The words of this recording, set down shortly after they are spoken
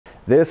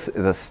This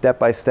is a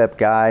step-by-step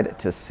guide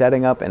to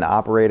setting up and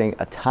operating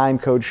a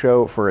timecode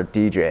show for a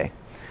DJ.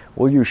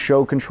 We'll use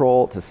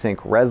Showkontrol to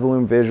sync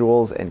Resolume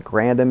visuals and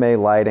GrandMA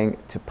lighting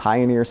to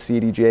Pioneer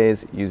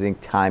CDJs using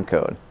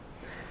Timecode.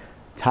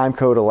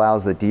 Timecode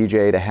allows the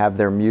DJ to have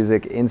their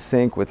music in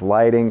sync with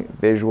lighting,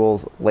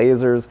 visuals,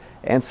 lasers,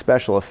 and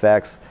special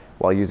effects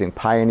while using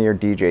Pioneer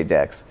DJ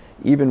decks,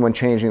 even when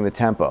changing the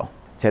tempo.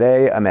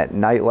 Today, I'm at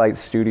NightLight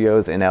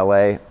Studios in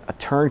LA, a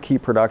turnkey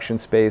production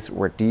space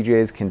where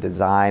DJs can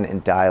design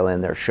and dial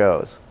in their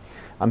shows.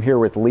 I'm here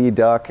with Lee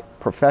Duck,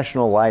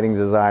 professional lighting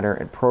designer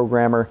and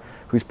programmer,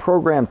 who's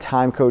programmed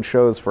timecode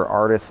shows for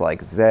artists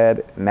like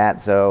Zed,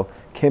 Matt Zoe,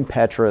 Kim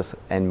Petras,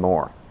 and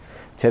more.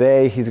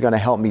 Today, he's going to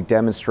help me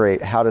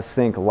demonstrate how to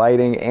sync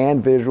lighting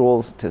and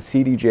visuals to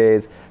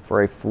CDJs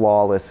for a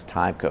flawless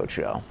timecode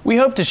show. We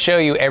hope to show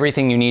you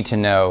everything you need to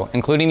know,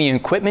 including the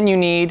equipment you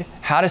need,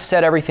 how to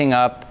set everything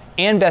up,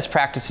 and best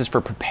practices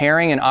for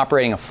preparing and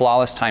operating a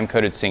flawless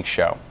time-coded sync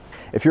show.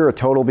 If you're a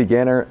total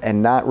beginner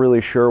and not really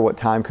sure what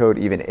timecode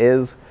even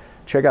is,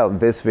 check out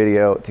this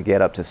video to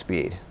get up to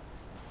speed.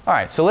 All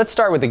right, so let's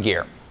start with the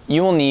gear.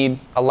 You will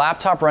need a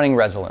laptop running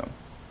Resolume,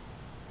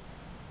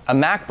 a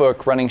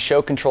MacBook running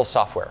Showkontrol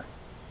software,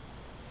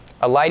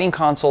 a lighting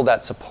console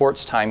that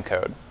supports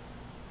timecode,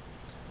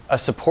 a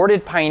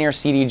supported Pioneer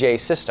CDJ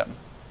system,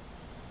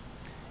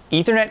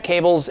 Ethernet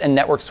cables and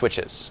network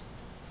switches,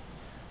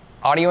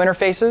 audio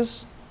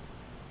interfaces,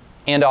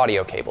 and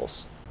audio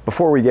cables.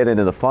 Before we get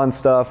into the fun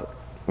stuff,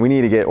 we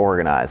need to get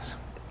organized.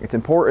 It's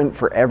important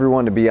for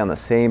everyone to be on the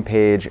same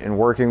page and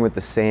working with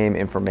the same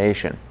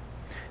information.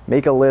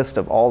 Make a list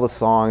of all the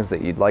songs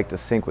that you'd like to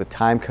sync with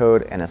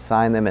timecode and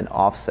assign them an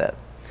offset.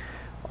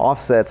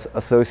 Offsets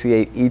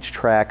associate each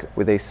track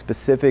with a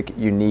specific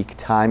unique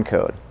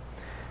timecode.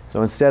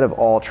 So instead of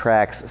all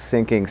tracks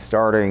syncing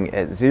starting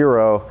at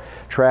 0,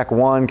 track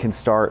 1 can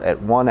start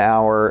at 1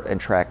 hour and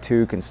track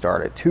 2 can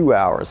start at 2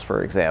 hours,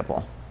 for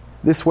example.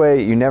 This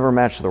way, you never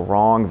match the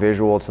wrong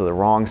visual to the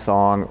wrong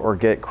song or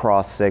get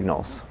cross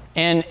signals.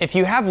 And if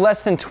you have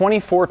less than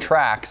 24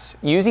 tracks,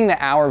 using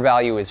the hour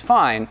value is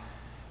fine.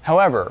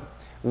 However,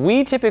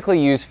 we typically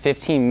use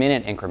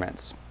 15-minute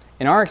increments.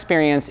 In our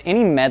experience,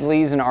 any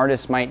medleys an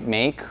artist might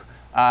make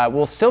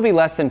will still be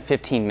less than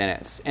 15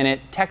 minutes, and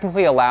it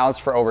technically allows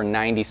for over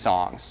 90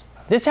 songs.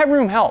 This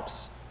headroom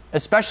helps,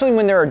 especially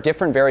when there are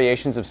different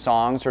variations of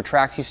songs or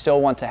tracks you still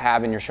want to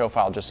have in your show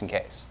file just in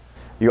case.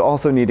 You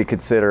also need to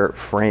consider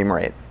frame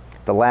rate.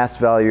 The last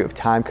value of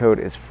timecode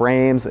is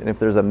frames, and if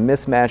there's a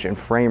mismatch in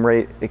frame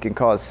rate, it can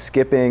cause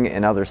skipping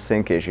and other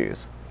sync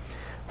issues.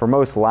 For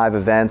most live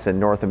events in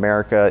North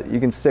America, you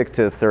can stick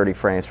to 30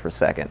 frames per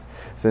second,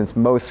 since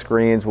most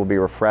screens will be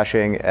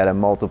refreshing at a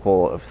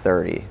multiple of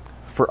 30.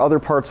 For other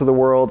parts of the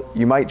world,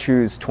 you might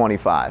choose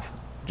 25.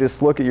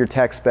 Just look at your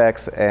tech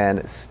specs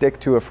and stick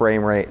to a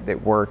frame rate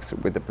that works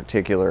with the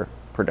particular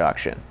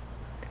production.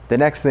 The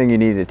next thing you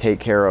need to take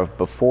care of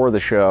before the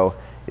show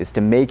is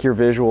to make your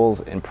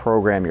visuals and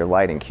program your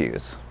lighting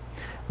cues.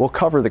 We'll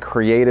cover the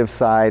creative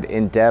side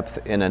in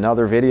depth in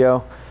another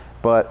video,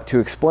 but to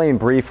explain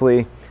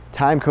briefly,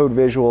 timecode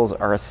visuals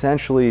are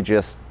essentially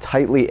just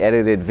tightly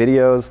edited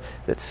videos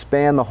that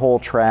span the whole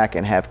track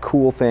and have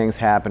cool things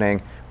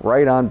happening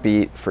right on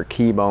beat for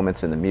key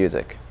moments in the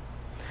music.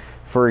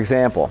 For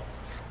example,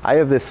 I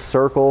have this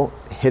circle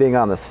hitting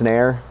on the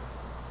snare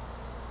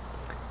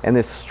and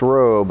this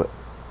strobe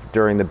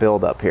during the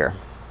build-up here.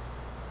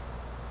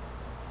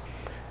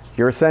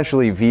 You're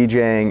essentially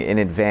VJing in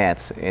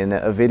advance in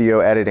a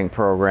video editing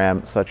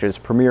program such as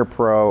Premiere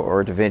Pro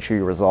or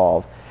DaVinci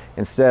Resolve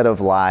instead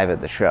of live at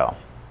the show.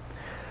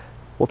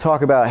 We'll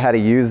talk about how to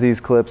use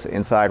these clips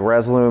inside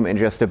Resolume in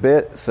just a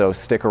bit, so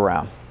stick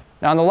around.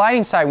 Now on the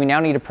lighting side, we now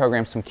need to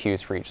program some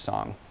cues for each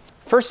song.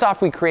 First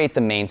off, we create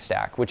the main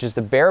stack, which is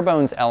the bare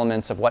bones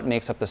elements of what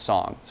makes up the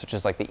song, such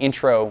as like the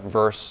intro,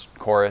 verse,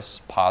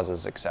 chorus,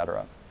 pauses,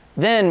 etc.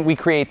 Then we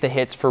create the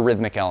hits for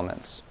rhythmic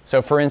elements.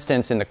 So for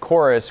instance, in the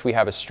chorus, we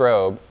have a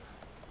strobe,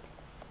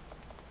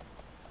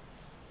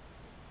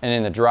 and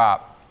in the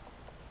drop,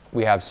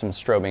 we have some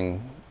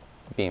strobing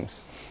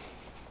beams.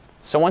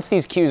 So once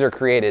these cues are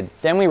created,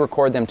 then we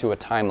record them to a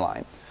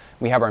timeline.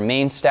 We have our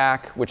main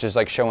stack, which is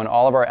like showing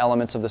all of our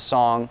elements of the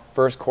song,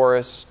 verse,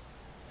 chorus,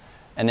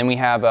 and then we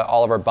have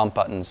all of our bump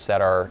buttons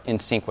that are in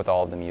sync with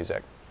all of the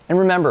music. And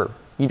remember,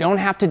 you don't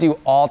have to do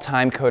all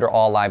timecode or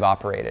all live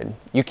operated.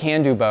 You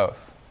can do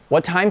both.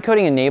 What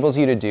timecoding enables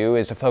you to do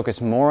is to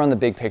focus more on the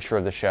big picture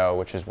of the show,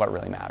 which is what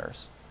really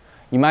matters.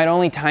 You might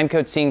only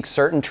timecode sync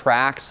certain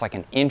tracks like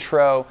an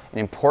intro, an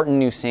important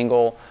new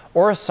single,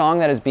 or a song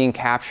that is being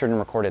captured and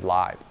recorded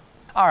live.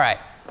 All right,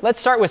 let's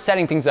start with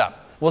setting things up.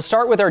 We'll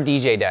start with our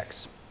DJ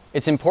decks.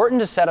 It's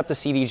important to set up the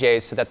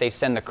CDJs so that they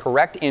send the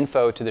correct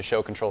info to the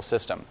Showkontrol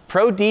system.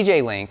 Pro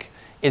DJ Link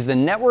is the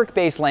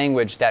network-based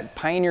language that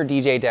Pioneer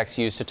DJ decks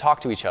use to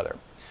talk to each other.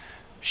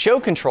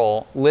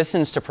 Showkontrol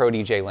listens to Pro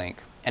DJ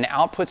Link and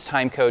outputs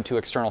timecode to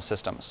external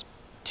systems.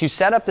 To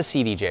set up the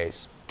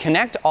CDJs,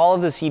 connect all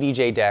of the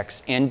CDJ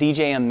decks and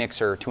DJM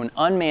mixer to an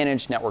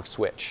unmanaged network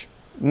switch.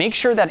 Make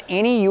sure that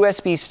any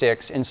USB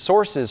sticks and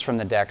sources from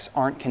the decks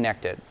aren't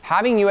connected.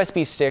 Having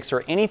USB sticks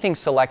or anything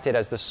selected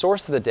as the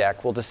source of the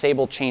deck will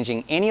disable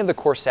changing any of the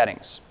core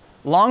settings.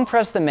 Long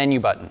press the menu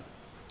button,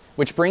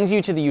 which brings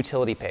you to the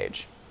utility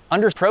page.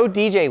 Under Pro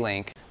DJ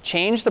Link,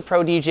 change the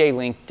Pro DJ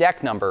Link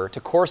deck number to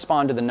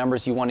correspond to the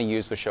numbers you want to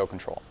use with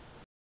Showkontrol.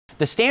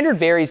 The standard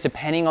varies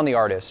depending on the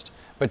artist,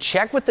 but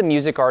check with the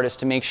music artist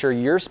to make sure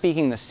you're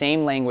speaking the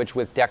same language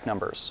with deck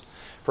numbers.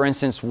 For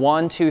instance,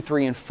 1, 2,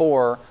 3, and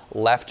 4,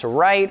 left to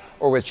right,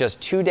 or with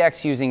just 2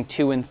 decks using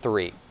 2 and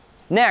 3.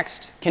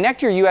 Next,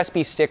 connect your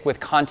USB stick with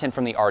content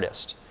from the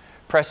artist.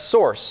 Press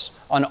Source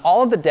on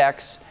all of the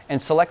decks and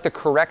select the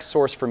correct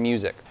source for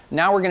music.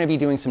 Now we're going to be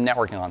doing some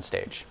networking on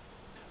stage.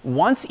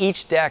 Once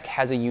each deck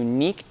has a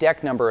unique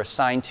deck number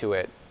assigned to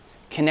it,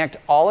 connect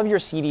all of your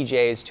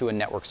CDJs to a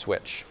network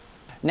switch.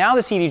 Now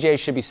the CDJs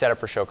should be set up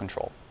for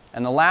Showkontrol.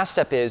 And the last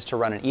step is to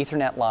run an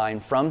Ethernet line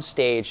from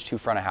stage to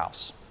front of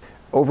house.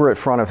 Over at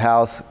front of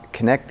house,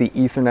 connect the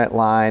Ethernet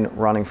line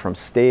running from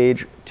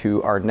stage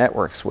to our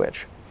network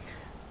switch.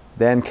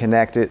 Then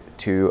connect it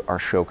to our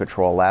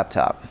Showkontrol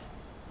laptop.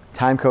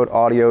 Timecode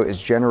audio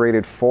is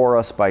generated for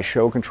us by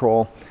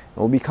Showkontrol and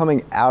will be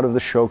coming out of the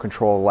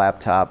Showkontrol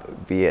laptop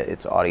via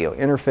its audio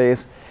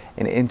interface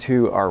and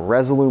into our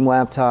Resolume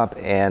laptop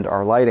and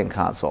our lighting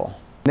console.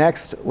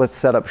 Next, let's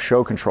set up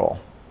Showkontrol.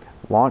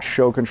 Launch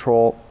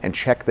Showkontrol and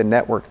check the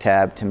network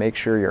tab to make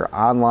sure you're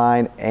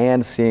online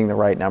and seeing the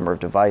right number of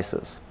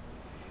devices.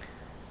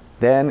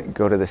 Then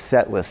go to the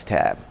Setlist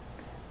tab.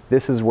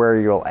 This is where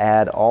you'll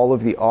add all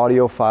of the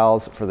audio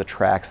files for the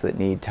tracks that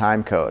need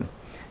timecode.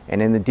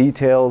 And in the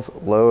details,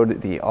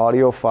 load the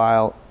audio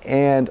file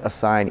and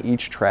assign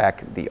each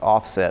track the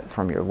offset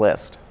from your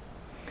list.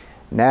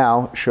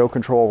 Now,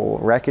 Showkontrol will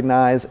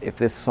recognize if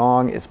this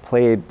song is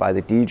played by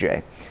the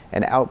DJ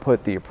and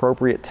output the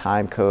appropriate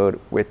timecode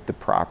with the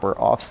proper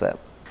offset.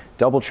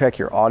 Double check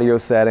your audio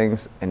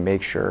settings and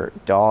make sure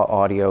DAW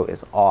audio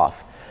is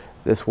off.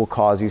 This will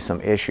cause you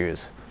some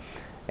issues.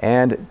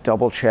 And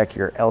double check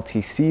your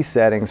LTC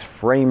settings.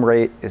 Frame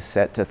rate is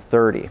set to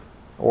 30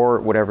 or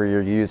whatever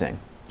you're using.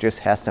 Just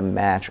has to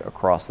match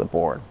across the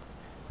board.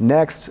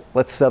 Next,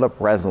 let's set up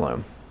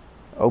Resolume.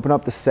 Open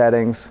up the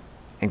settings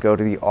and go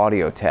to the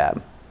Audio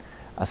tab.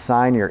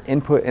 Assign your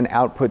input and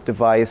output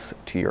device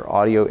to your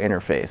audio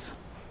interface.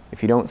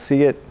 If you don't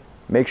see it,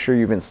 make sure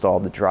you've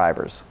installed the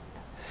drivers.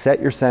 Set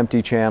your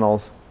SMPTE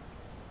channels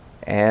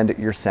and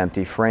your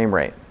SMPTE frame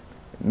rate.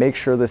 Make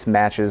sure this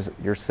matches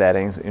your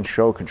settings in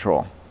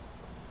Showkontrol.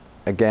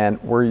 Again,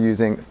 we're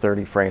using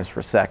 30 frames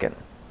per second.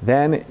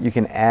 Then you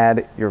can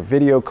add your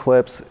video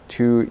clips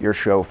to your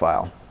show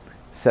file.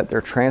 Set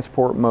their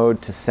transport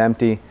mode to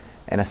SMPTE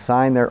and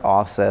assign their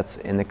offsets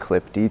in the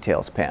clip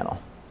details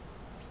panel.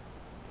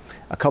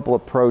 A couple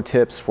of pro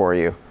tips for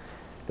you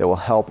that will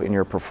help in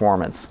your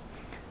performance.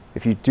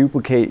 If you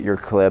duplicate your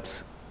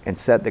clips and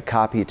set the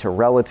copy to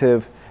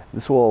relative,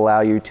 this will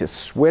allow you to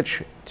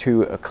switch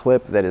to a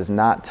clip that is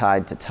not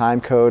tied to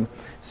timecode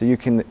so you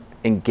can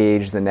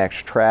engage the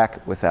next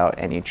track without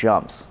any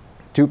jumps.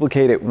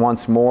 Duplicate it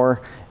once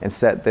more and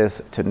set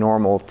this to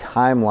normal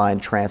timeline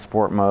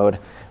transport mode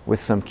with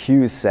some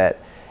cues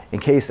set. In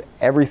case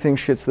everything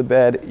shits the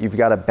bed, you've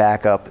got a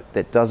backup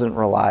that doesn't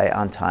rely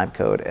on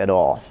timecode at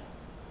all.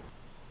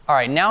 All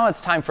right, now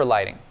it's time for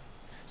lighting.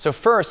 So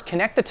first,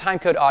 connect the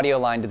timecode audio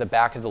line to the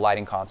back of the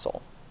lighting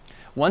console.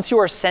 Once you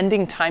are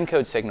sending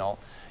timecode signal,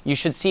 you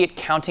should see it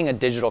counting a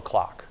digital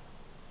clock.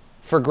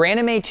 For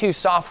GrandMA 2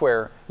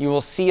 software, you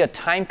will see a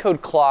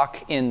timecode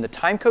clock in the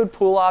timecode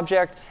pool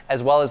object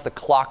as well as the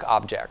clock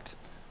object.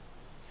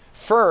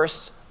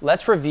 First,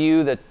 let's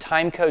review the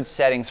timecode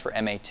settings for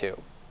MA2.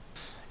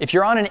 If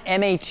you're on an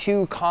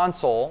MA2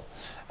 console,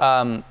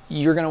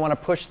 you're going to want to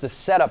push the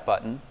setup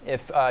button.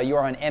 If you're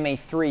on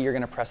MA3, you're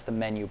going to press the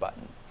menu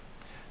button.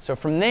 So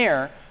from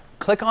there,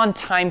 click on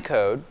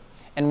timecode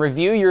and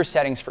review your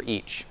settings for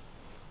each.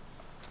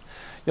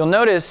 You'll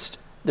notice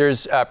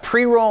there's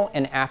pre-roll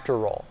and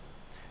after-roll.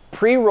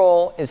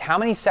 Pre-roll is how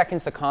many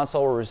seconds the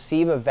console will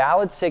receive a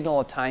valid signal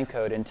of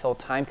timecode until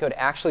timecode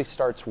actually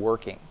starts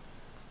working.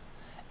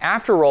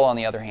 After-roll, on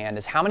the other hand,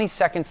 is how many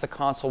seconds the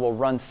console will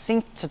run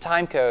synced to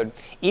timecode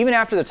even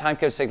after the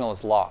timecode signal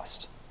is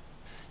lost.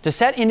 To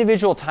set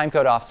individual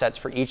timecode offsets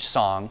for each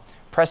song,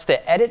 press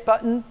the Edit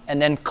button and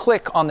then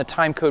click on the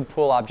timecode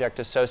pool object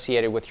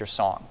associated with your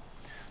song.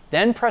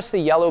 Then press the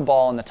yellow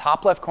ball in the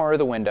top left corner of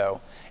the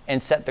window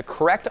and set the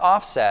correct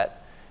offset,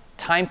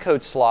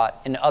 timecode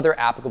slot, and other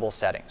applicable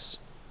settings.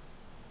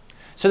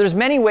 So there's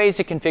many ways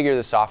to configure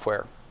the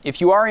software.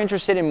 If you are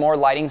interested in more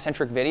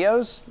lighting-centric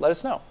videos, let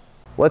us know.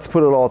 Let's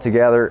put it all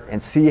together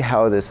and see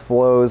how this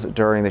flows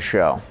during the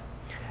show.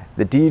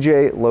 The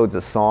DJ loads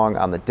a song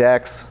on the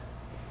decks.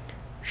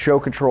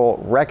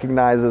 Showkontrol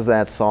recognizes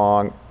that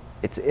song,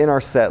 it's in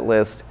our set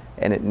list,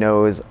 and it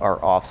knows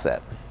our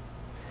offset.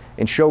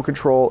 In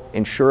Showkontrol,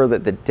 ensure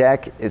that the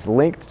deck is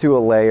linked to a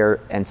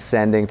layer and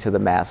sending to the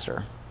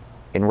master.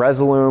 In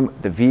Resolume,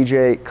 the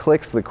VJ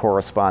clicks the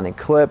corresponding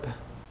clip.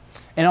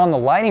 And on the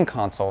lighting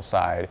console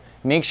side,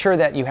 make sure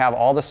that you have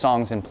all the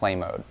songs in play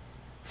mode.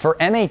 For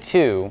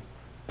MA2,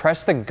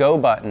 press the go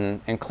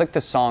button and click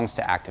the songs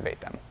to activate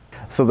them.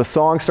 So the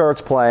song starts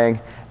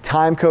playing,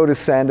 timecode is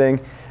sending,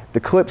 the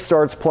clip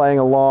starts playing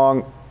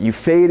along, you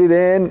fade it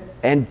in,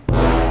 and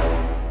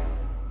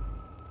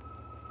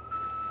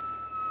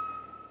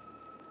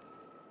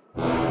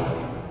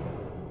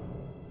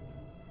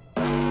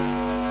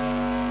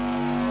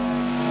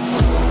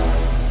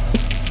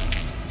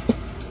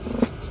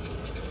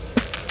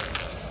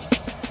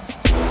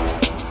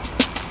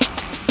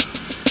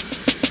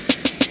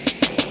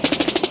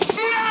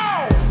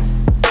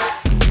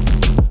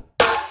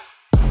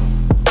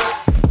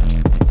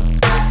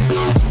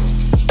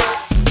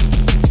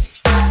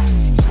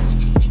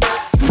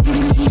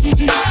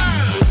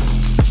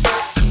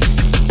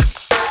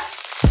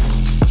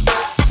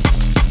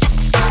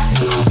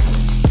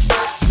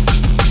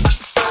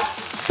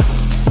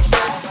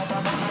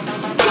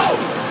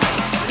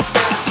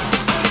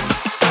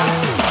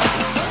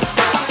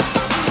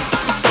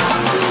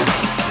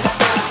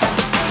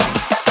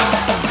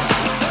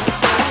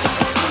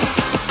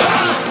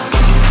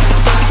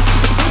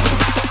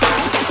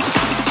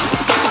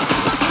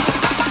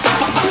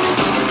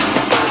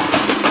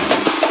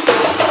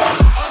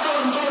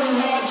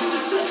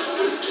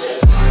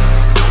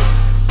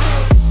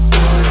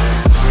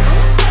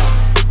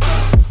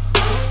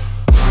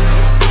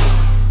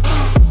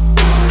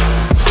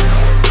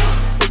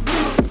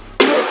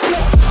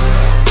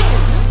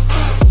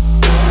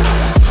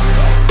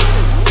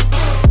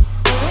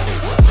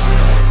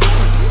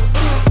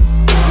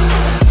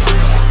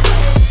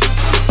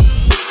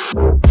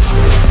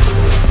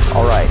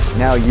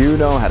now you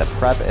know how to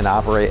prep and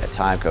operate a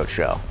timecode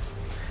show.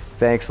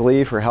 Thanks,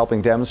 Lee, for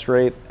helping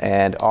demonstrate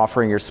and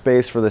offering your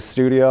space for the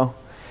studio.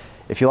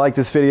 If you like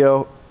this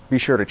video, be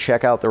sure to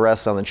check out the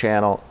rest on the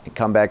channel and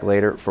come back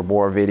later for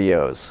more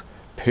videos.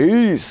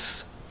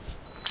 Peace!